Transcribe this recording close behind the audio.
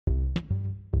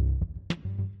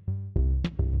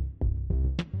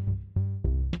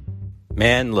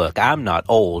Man, look, I'm not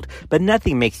old, but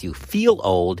nothing makes you feel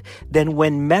old than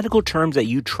when medical terms that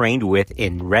you trained with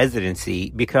in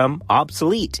residency become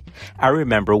obsolete. I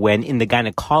remember when in the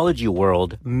gynecology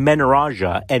world,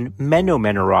 menorrhagia and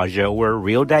menomenorrhagia were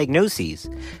real diagnoses.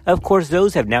 Of course,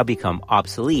 those have now become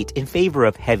obsolete in favor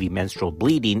of heavy menstrual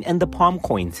bleeding and the palm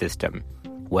coin system.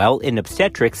 Well, in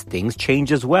obstetrics, things change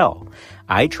as well.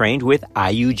 I trained with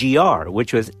IUGR,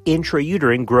 which was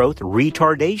intrauterine growth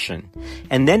retardation.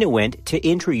 And then it went to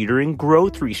intrauterine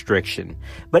growth restriction.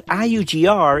 But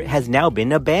IUGR has now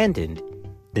been abandoned.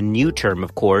 The new term,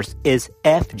 of course, is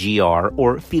FGR,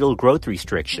 or fetal growth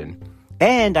restriction.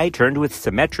 And I turned with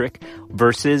symmetric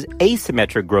versus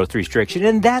asymmetric growth restriction,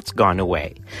 and that's gone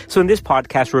away. So in this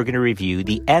podcast, we're going to review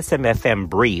the SMFM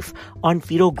brief on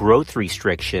fetal growth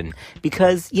restriction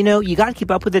because, you got to keep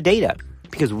up with the data.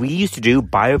 Because we used to do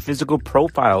biophysical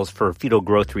profiles for fetal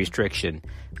growth restriction.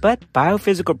 But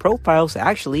biophysical profiles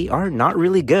actually are not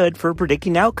really good for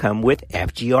predicting outcome with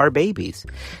FGR babies.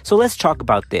 So let's talk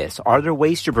about this. Are there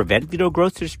ways to prevent fetal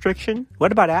growth restriction?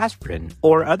 What about aspirin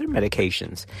or other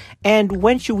medications? And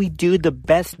when should we do the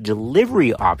best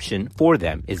delivery option for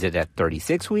them? Is it at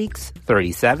 36 weeks,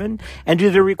 37? And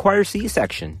do they require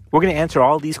C-section? We're going to answer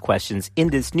all these questions in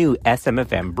this new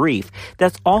SMFM brief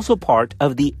that's also part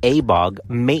of the ABOG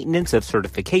Maintenance of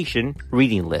Certification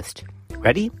reading list.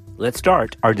 Ready? Let's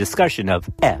start our discussion of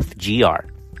FGR.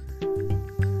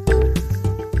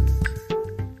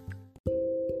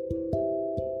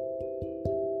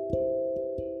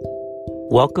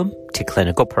 Welcome to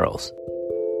Clinical Pearls.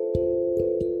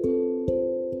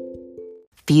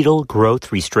 Fetal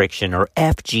growth restriction, or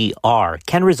FGR,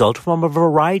 can result from a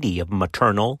variety of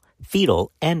maternal,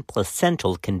 fetal, and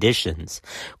placental conditions.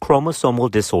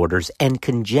 Chromosomal disorders and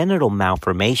congenital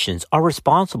malformations are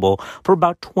responsible for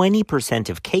about 20%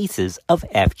 of cases of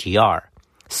FGR.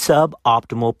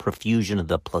 Suboptimal perfusion of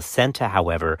the placenta,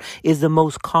 however, is the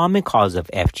most common cause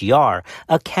of FGR,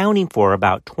 accounting for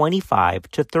about 25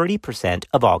 to 30%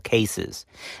 of all cases.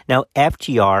 Now,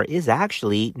 FGR is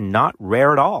actually not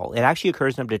rare at all. It actually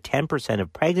occurs in up to 10%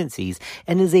 of pregnancies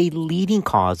and is a leading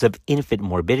cause of infant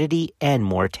morbidity and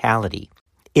mortality.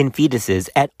 In fetuses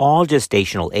at all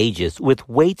gestational ages with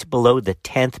weights below the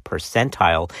 10th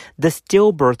percentile, the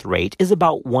stillbirth rate is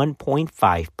about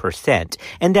 1.5%,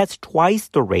 and that's twice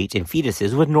the rate in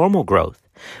fetuses with normal growth.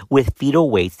 With fetal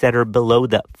weights that are below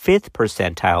the 5th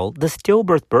percentile, the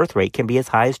stillbirth birth rate can be as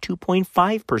high as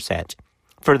 2.5%.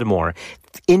 Furthermore,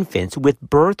 infants with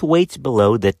birth weights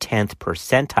below the 10th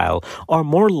percentile are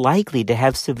more likely to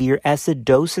have severe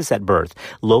acidosis at birth,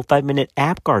 low 5-minute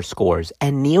APGAR scores,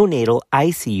 and neonatal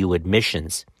ICU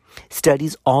admissions.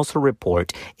 Studies also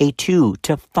report a 2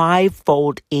 to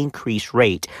 5-fold increased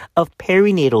rate of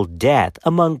perinatal death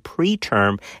among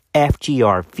preterm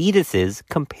FGR fetuses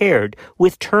compared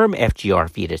with term FGR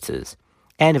fetuses.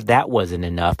 And if that wasn't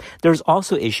enough, there's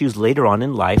also issues later on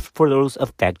in life for those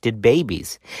affected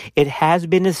babies. It has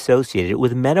been associated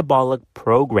with metabolic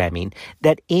programming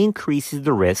that increases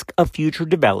the risk of future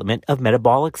development of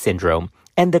metabolic syndrome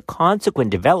and the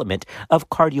consequent development of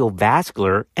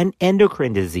cardiovascular and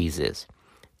endocrine diseases.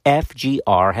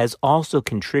 FGR has also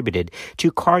contributed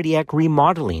to cardiac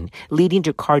remodeling, leading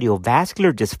to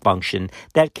cardiovascular dysfunction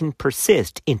that can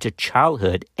persist into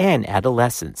childhood and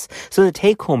adolescence. So the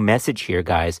take-home message here,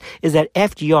 guys, is that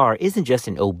FGR isn't just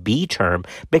an OB term,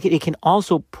 but it can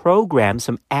also program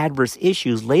some adverse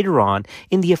issues later on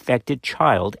in the affected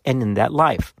child and in that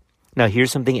life. Now,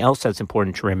 here's something else that's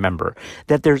important to remember,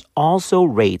 that there's also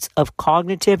rates of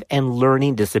cognitive and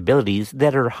learning disabilities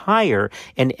that are higher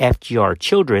in FGR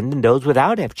children than those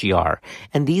without FGR,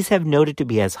 and these have noted to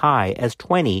be as high as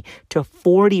 20 to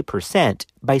 40%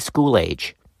 by school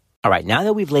age. All right, now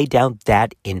that we've laid down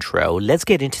that intro, let's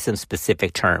get into some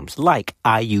specific terms like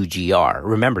IUGR.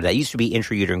 Remember, that used to be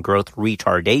intrauterine growth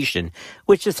retardation,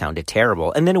 which just sounded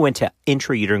terrible. And then it went to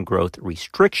intrauterine growth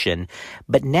restriction.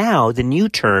 But now the new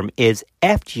term is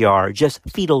FGR, just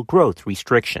fetal growth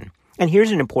restriction. And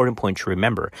here's an important point to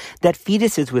remember, that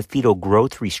fetuses with fetal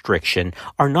growth restriction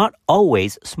are not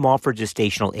always small for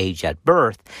gestational age at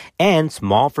birth, and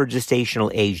small for gestational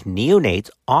age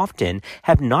neonates often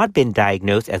have not been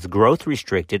diagnosed as growth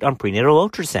restricted on prenatal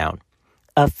ultrasound.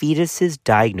 Of fetuses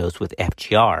diagnosed with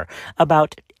FGR,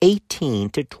 about 18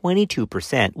 to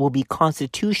 22% will be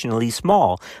constitutionally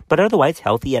small, but otherwise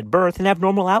healthy at birth and have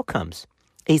normal outcomes.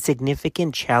 A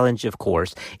significant challenge, of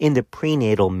course, in the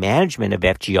prenatal management of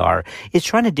FGR is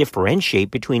trying to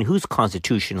differentiate between who's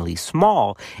constitutionally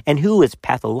small and who is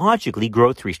pathologically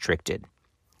growth restricted.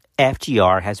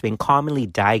 FGR has been commonly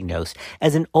diagnosed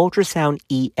as an ultrasound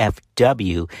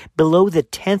EFW below the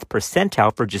 10th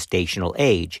percentile for gestational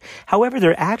age. However,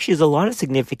 there actually is a lot of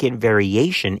significant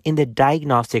variation in the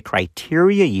diagnostic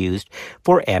criteria used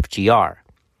for FGR.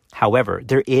 However,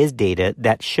 there is data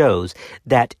that shows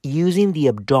that using the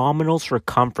abdominal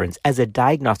circumference as a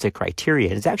diagnostic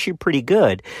criterion is actually pretty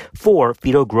good for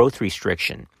fetal growth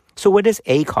restriction. So what does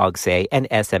ACOG say and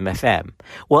SMFM?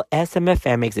 Well,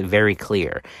 SMFM makes it very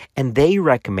clear, and they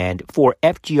recommend for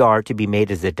FGR to be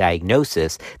made as a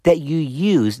diagnosis that you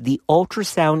use the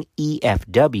ultrasound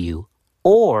EFW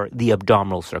or the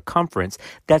abdominal circumference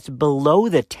that's below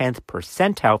the 10th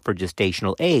percentile for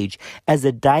gestational age as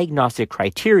a diagnostic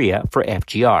criteria for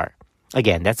FGR.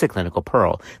 Again, that's a clinical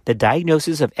pearl. The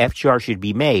diagnosis of FGR should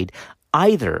be made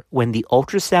either when the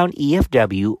ultrasound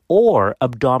EFW or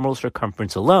abdominal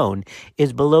circumference alone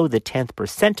is below the 10th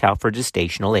percentile for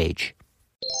gestational age.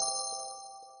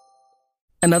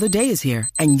 Another day is here,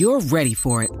 and you're ready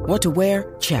for it. What to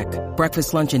wear? Check.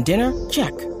 Breakfast, lunch, and dinner?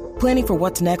 Check. Planning for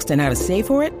what's next and how to save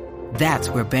for it? That's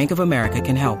where Bank of America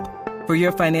can help. For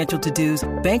your financial to-dos,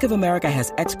 Bank of America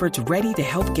has experts ready to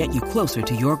help get you closer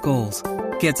to your goals.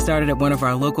 Get started at one of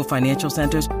our local financial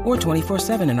centers or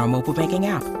 24/7 in our mobile banking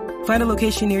app. Find a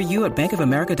location near you at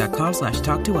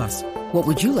bankofamerica.com/talktous. What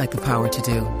would you like the power to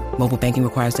do? Mobile banking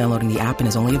requires downloading the app and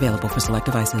is only available for select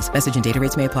devices. Message and data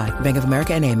rates may apply. Bank of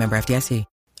America NA, member FDIC.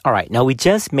 All right, now we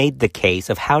just made the case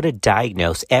of how to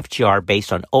diagnose FGR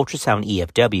based on ultrasound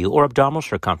EFW or abdominal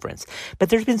circumference. But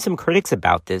there's been some critics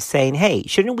about this saying, hey,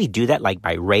 shouldn't we do that like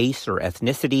by race or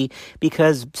ethnicity?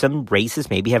 Because some races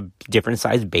maybe have different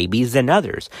sized babies than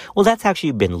others. Well, that's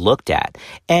actually been looked at.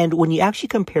 And when you actually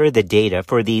compare the data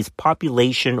for these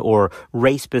population or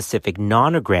race-specific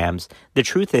nanograms, the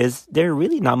truth is they're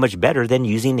really not much better than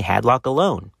using Hadlock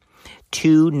alone.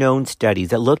 Two known studies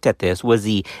that looked at this was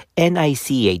the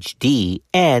NICHD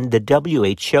and the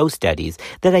WHO studies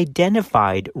that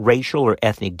identified racial or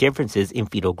ethnic differences in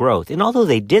fetal growth. And although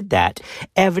they did that,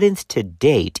 evidence to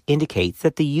date indicates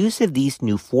that the use of these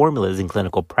new formulas in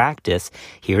clinical practice,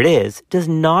 here it is, does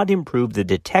not improve the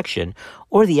detection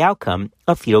or the outcome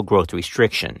of fetal growth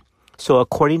restriction. So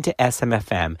according to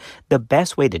SMFM, the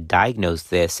best way to diagnose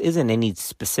this isn't any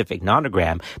specific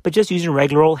nonogram, but just using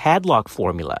regular old Hadlock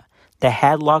formula. The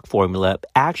Hadlock formula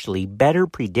actually better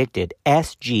predicted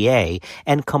SGA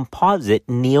and composite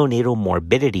neonatal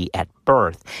morbidity at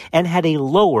birth and had a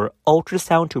lower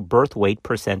ultrasound to birth weight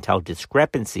percentile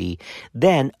discrepancy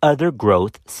than other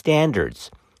growth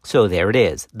standards. So there it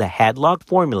is. The Hadlock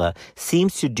formula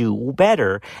seems to do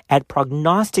better at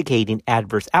prognosticating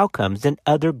adverse outcomes than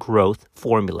other growth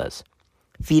formulas.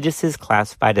 Fetuses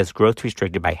classified as growth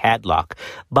restricted by Hadlock,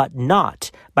 but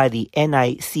not by the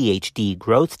NICHD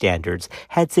growth standards,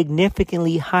 had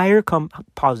significantly higher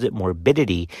composite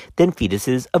morbidity than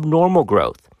fetuses of normal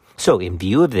growth. So in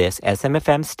view of this,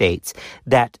 SMFM states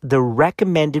that the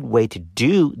recommended way to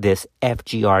do this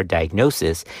FGR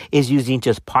diagnosis is using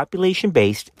just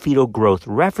population-based fetal growth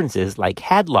references like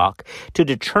Hadlock to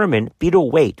determine fetal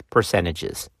weight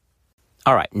percentages.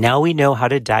 All right, now we know how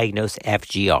to diagnose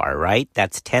FGR, right?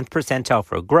 That's 10th percentile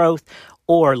for growth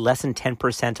or less than 10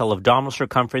 percentile abdominal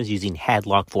circumference using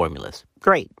Hadlock formulas.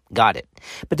 Great, got it.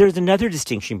 But there's another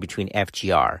distinction between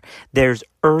FGR. There's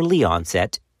early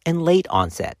onset and late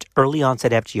onset. Early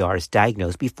onset FGR is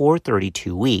diagnosed before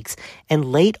 32 weeks,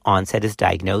 and late onset is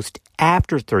diagnosed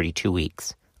after 32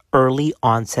 weeks. Early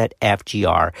onset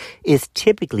FGR is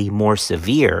typically more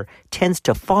severe, tends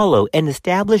to follow an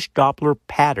established Doppler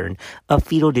pattern of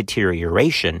fetal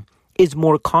deterioration, is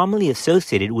more commonly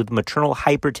associated with maternal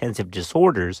hypertensive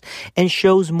disorders, and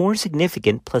shows more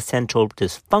significant placental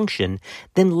dysfunction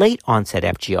than late onset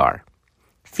FGR.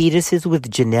 Fetuses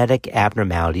with genetic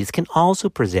abnormalities can also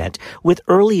present with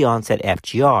early onset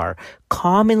FGR,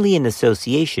 commonly in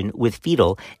association with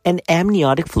fetal and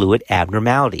amniotic fluid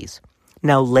abnormalities.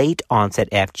 Now, late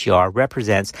onset FGR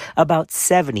represents about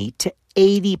 70 to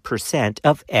 80%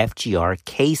 of FGR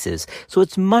cases, so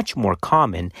it's much more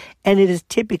common, and it is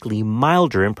typically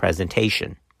milder in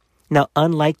presentation. Now,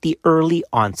 unlike the early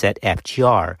onset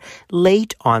FGR,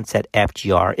 late onset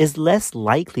FGR is less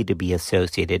likely to be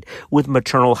associated with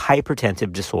maternal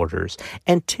hypertensive disorders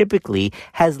and typically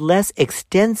has less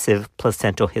extensive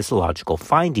placental histological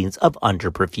findings of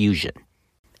underperfusion.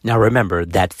 Now remember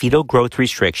that fetal growth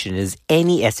restriction is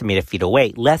any estimated fetal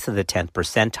weight less than the 10th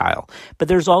percentile. But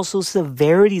there's also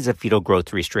severities of fetal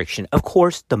growth restriction. Of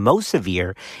course, the most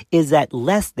severe is at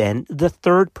less than the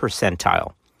 3rd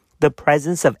percentile. The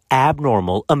presence of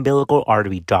abnormal umbilical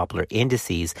artery Doppler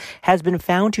indices has been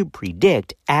found to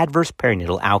predict adverse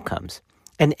perinatal outcomes.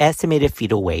 An estimated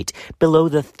fetal weight below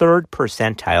the third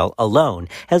percentile alone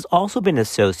has also been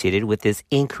associated with this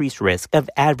increased risk of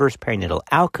adverse perinatal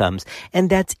outcomes, and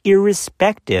that's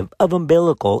irrespective of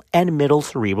umbilical and middle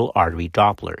cerebral artery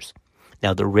Dopplers.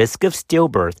 Now, the risk of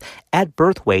stillbirth at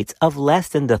birth weights of less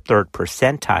than the third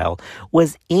percentile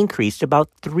was increased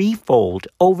about threefold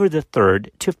over the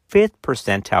third to fifth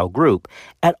percentile group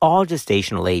at all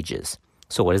gestational ages.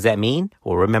 So what does that mean?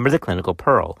 Well, remember the clinical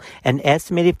pearl. An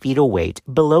estimated fetal weight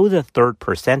below the third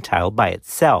percentile by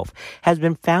itself has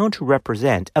been found to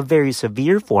represent a very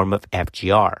severe form of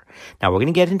FGR. Now, we're going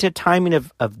to get into timing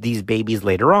of these babies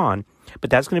later on, but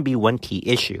that's going to be one key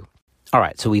issue. All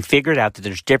right, so we figured out that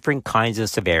there's different kinds of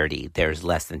severity. There's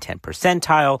less than 10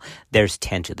 percentile, there's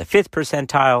 10 to the 5th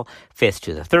percentile, 5th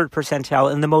to the 3rd percentile,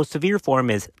 and the most severe form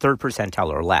is 3rd percentile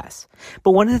or less.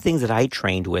 But one of the things that I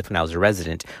trained with when I was a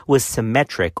resident was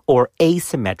symmetric or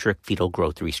asymmetric fetal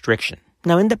growth restriction.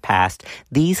 Now, in the past,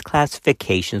 these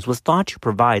classifications was thought to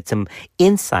provide some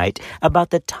insight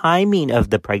about the timing of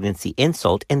the pregnancy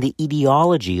insult and the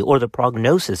etiology or the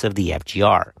prognosis of the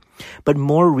FGR. But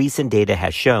more recent data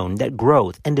has shown that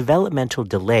growth and developmental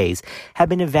delays have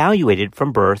been evaluated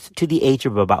from birth to the age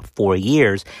of about 4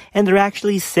 years, and they're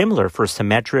actually similar for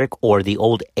symmetric or the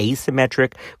old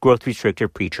asymmetric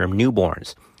growth-restricted preterm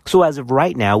newborns. So as of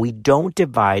right now, we don't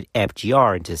divide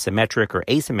FGR into symmetric or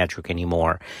asymmetric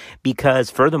anymore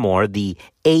because, furthermore, the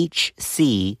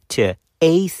HC to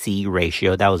AC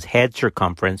ratio, that was head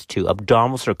circumference to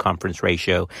abdominal circumference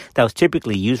ratio that was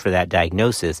typically used for that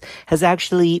diagnosis, has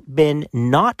actually been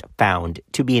not found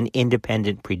to be an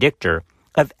independent predictor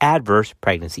of adverse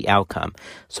pregnancy outcome.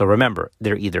 So remember,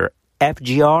 they're either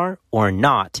FGR or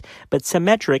not, but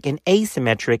symmetric and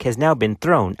asymmetric has now been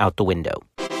thrown out the window.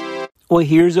 Well,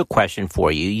 here's a question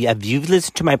for you. If you've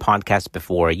listened to my podcast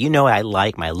before, you know I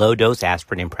like my low-dose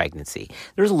aspirin in pregnancy.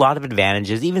 There's a lot of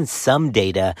advantages, even some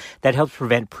data that helps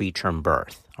prevent preterm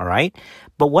birth, all right?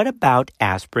 But what about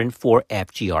aspirin for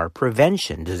FGR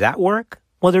prevention? Does that work?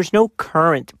 Well, there's no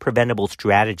current preventable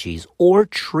strategies or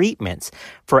treatments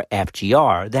for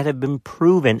FGR that have been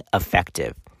proven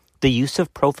effective. The use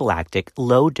of prophylactic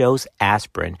low-dose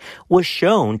aspirin was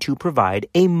shown to provide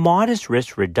a modest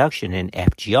risk reduction in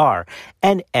FGR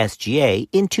and SGA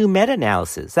in 2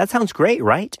 meta-analyses. That sounds great,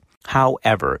 right?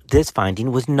 However, this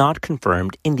finding was not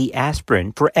confirmed in the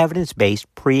aspirin for evidence-based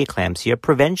preeclampsia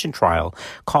prevention trial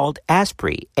called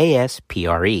ASPRE,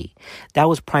 ASPRE. That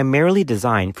was primarily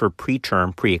designed for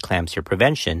preterm preeclampsia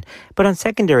prevention, but on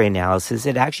secondary analysis,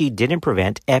 it actually didn't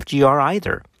prevent FGR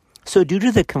either. So due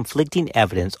to the conflicting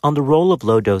evidence on the role of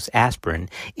low-dose aspirin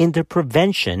in the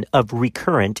prevention of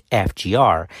recurrent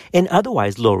FGR in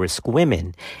otherwise low-risk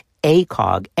women,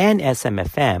 ACOG and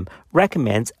SMFM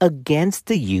recommends against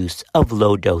the use of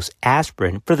low-dose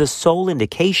aspirin for the sole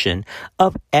indication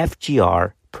of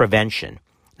FGR prevention.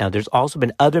 Now, there's also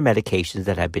been other medications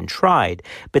that have been tried,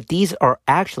 but these are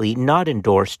actually not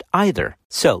endorsed either.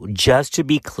 So, just to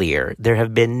be clear, there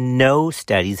have been no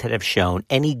studies that have shown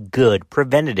any good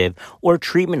preventative or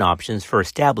treatment options for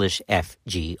established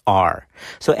FGR.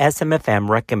 So, SMFM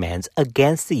recommends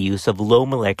against the use of low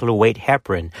molecular weight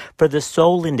heparin for the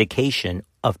sole indication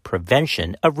of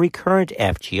prevention of recurrent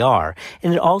FGR,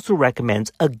 and it also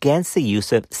recommends against the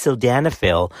use of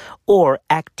sildenafil or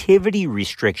activity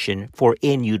restriction for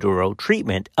in utero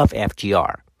treatment of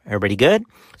FGR. Everybody good?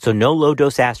 So no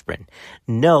low-dose aspirin,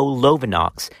 no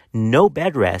Lovenox, no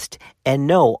bed rest, and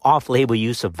no off-label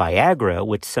use of Viagra,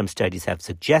 which some studies have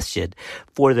suggested,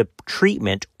 for the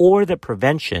treatment or the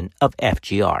prevention of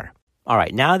FGR. All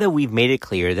right, now that we've made it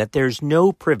clear that there's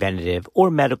no preventative or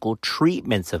medical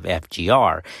treatments of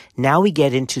FGR, now we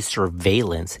get into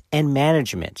surveillance and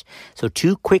management. So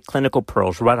 2 quick clinical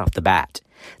pearls right off the bat.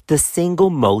 The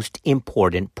single most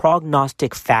important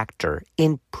prognostic factor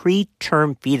in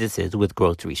preterm fetuses with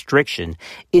growth restriction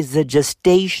is the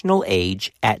gestational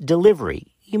age at delivery.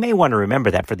 You may want to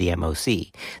remember that for the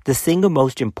MOC. The single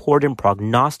most important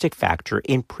prognostic factor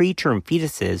in preterm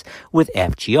fetuses with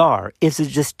FGR is the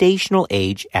gestational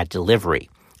age at delivery.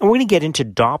 And we're going to get into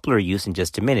Doppler use in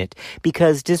just a minute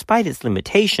because despite its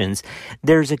limitations,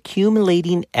 there's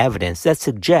accumulating evidence that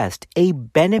suggests a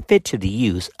benefit to the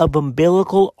use of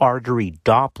umbilical artery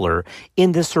Doppler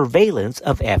in the surveillance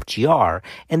of FGR,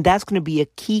 and that's going to be a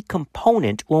key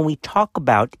component when we talk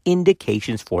about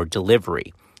indications for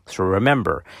delivery. So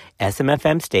remember,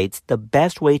 SMFM states the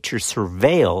best way to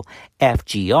surveil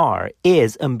FGR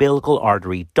is umbilical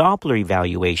artery Doppler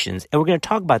evaluations, and we're going to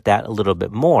talk about that a little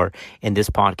bit more in this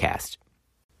podcast.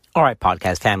 All right,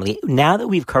 podcast family, now that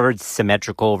we've covered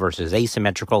symmetrical versus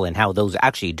asymmetrical and how those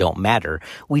actually don't matter,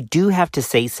 we do have to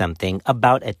say something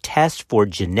about a test for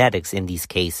genetics in these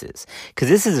cases, because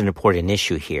this is an important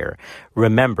issue here.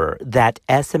 Remember that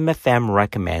SMFM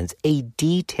recommends a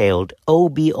detailed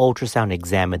OB ultrasound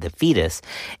exam of the fetus,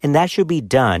 and that should be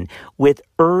done with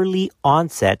early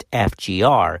onset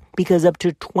FGR, because up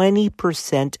to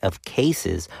 20% of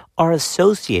cases are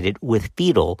associated with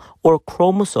fetal or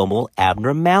chromosomal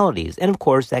abnormalities. And of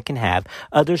course, that can have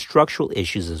other structural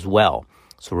issues as well.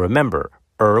 So remember,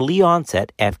 early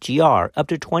onset FGR, up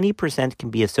to 20% can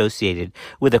be associated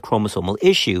with a chromosomal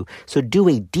issue, so do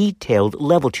a detailed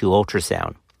level 2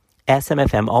 ultrasound.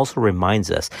 SMFM also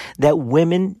reminds us that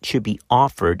women should be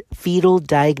offered fetal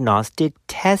diagnostic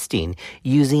testing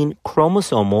using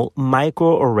chromosomal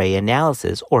microarray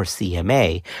analysis, or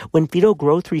CMA, when fetal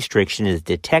growth restriction is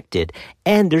detected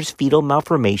and there's fetal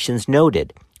malformations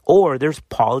noted, or there's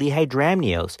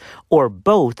polyhydramnios, or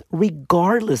both,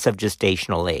 regardless of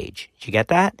gestational age. Did you get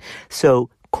that? So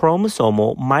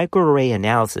chromosomal microarray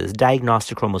analysis,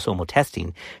 diagnostic chromosomal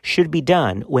testing, should be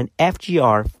done when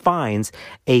FGR finds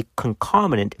a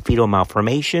concomitant fetal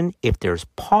malformation if there's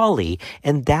poly,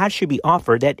 and that should be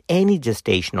offered at any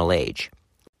gestational age.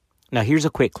 Now, here's a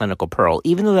quick clinical pearl.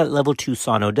 Even though that level 2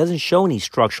 sono doesn't show any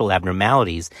structural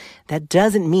abnormalities, that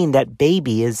doesn't mean that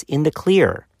baby is in the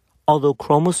clear. Although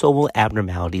chromosomal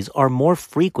abnormalities are more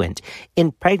frequent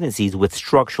in pregnancies with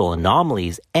structural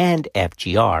anomalies and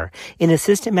FGR, in a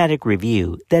systematic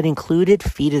review that included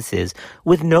fetuses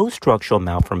with no structural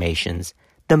malformations,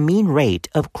 the mean rate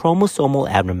of chromosomal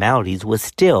abnormalities was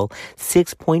still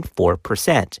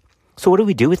 6.4%. So what do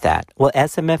we do with that? Well,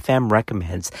 SMFM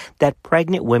recommends that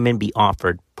pregnant women be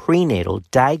offered prenatal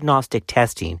diagnostic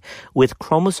testing with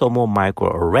chromosomal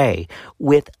microarray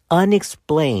with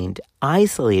unexplained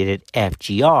isolated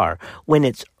FGR when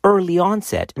it's early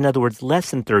onset, in other words,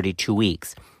 less than 32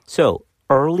 weeks. So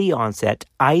early onset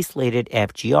isolated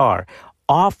FGR,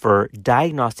 offer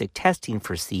diagnostic testing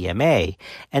for CMA,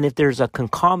 and if there's a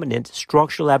concomitant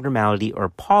structural abnormality or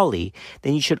poly,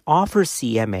 then you should offer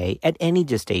CMA at any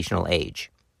gestational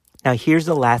age. Now, here's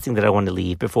the last thing that I want to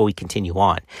leave before we continue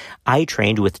on. I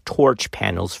trained with torch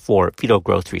panels for fetal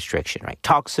growth restriction, right?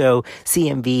 Toxo,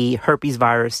 CMV, herpes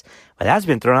virus, but that's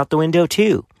been thrown out the window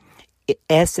too.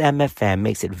 SMFM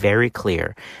makes it very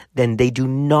clear that they do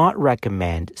not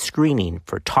recommend screening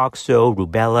for toxo,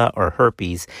 rubella, or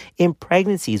herpes in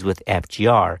pregnancies with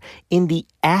FGR in the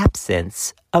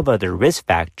absence of other risk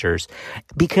factors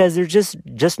because they're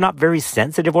just not very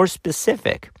sensitive or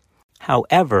specific.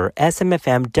 However,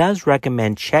 SMFM does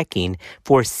recommend checking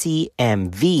for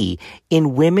CMV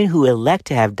in women who elect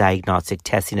to have diagnostic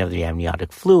testing of the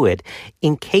amniotic fluid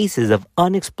in cases of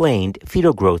unexplained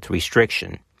fetal growth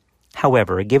restriction.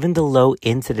 However, given the low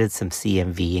incidence of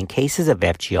CMV in cases of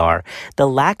FGR, the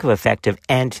lack of effective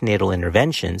antenatal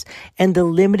interventions, and the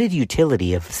limited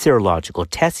utility of serological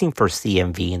testing for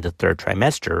CMV in the third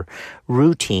trimester,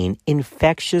 routine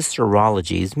infectious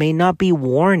serologies may not be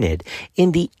warranted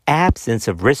in the absence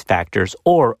of risk factors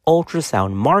or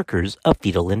ultrasound markers of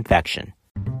fetal infection.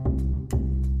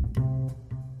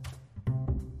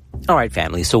 All right,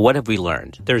 family, so what have we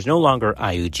learned? There's no longer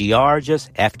IUGR,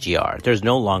 just FGR. There's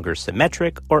no longer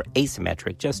symmetric or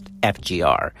asymmetric, just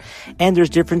FGR. And there's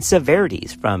different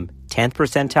severities from 10th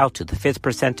percentile to the 5th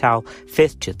percentile,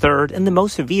 5th to 3rd, and the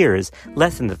most severe is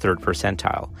less than the 3rd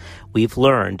percentile. We've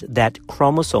learned that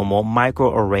chromosomal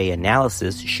microarray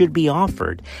analysis should be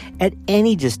offered at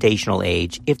any gestational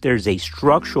age if there's a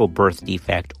structural birth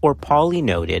defect or poly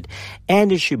noted,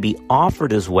 and it should be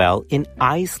offered as well in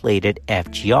isolated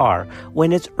FGR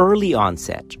when it's early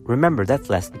onset. Remember, that's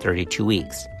less than 32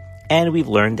 weeks. And we've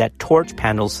learned that torch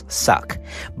panels suck.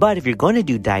 But if you're going to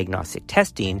do diagnostic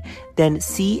testing, then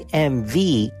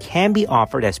CMV can be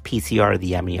offered as PCR of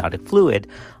the amniotic fluid,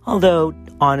 although,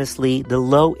 honestly, the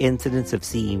low incidence of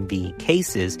CMV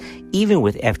cases, even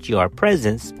with FGR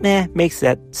presence, makes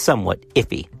that somewhat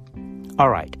iffy. All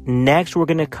right, next we're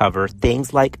going to cover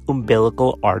things like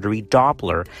umbilical artery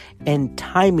Doppler and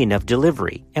timing of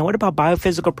delivery. And what about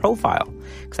biophysical profile?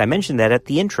 Because I mentioned that at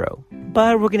the intro.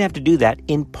 But we're going to have to do that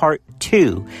in part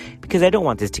 2 because I don't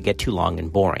want this to get too long and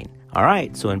boring. All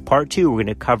right, so in part 2, we're going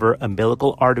to cover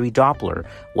umbilical artery Doppler.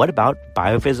 What about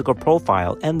biophysical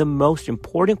profile? And the most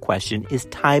important question is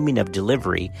timing of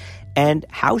delivery. And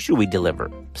how should we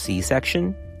deliver?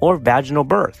 C-section or vaginal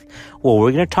birth? Well,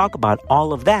 we're going to talk about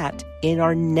all of that in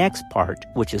our next part,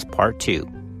 which is part 2.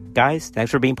 Guys,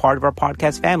 thanks for being part of our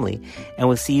podcast family. And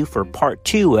we'll see you for part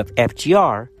 2 of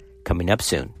FGR coming up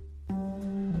soon.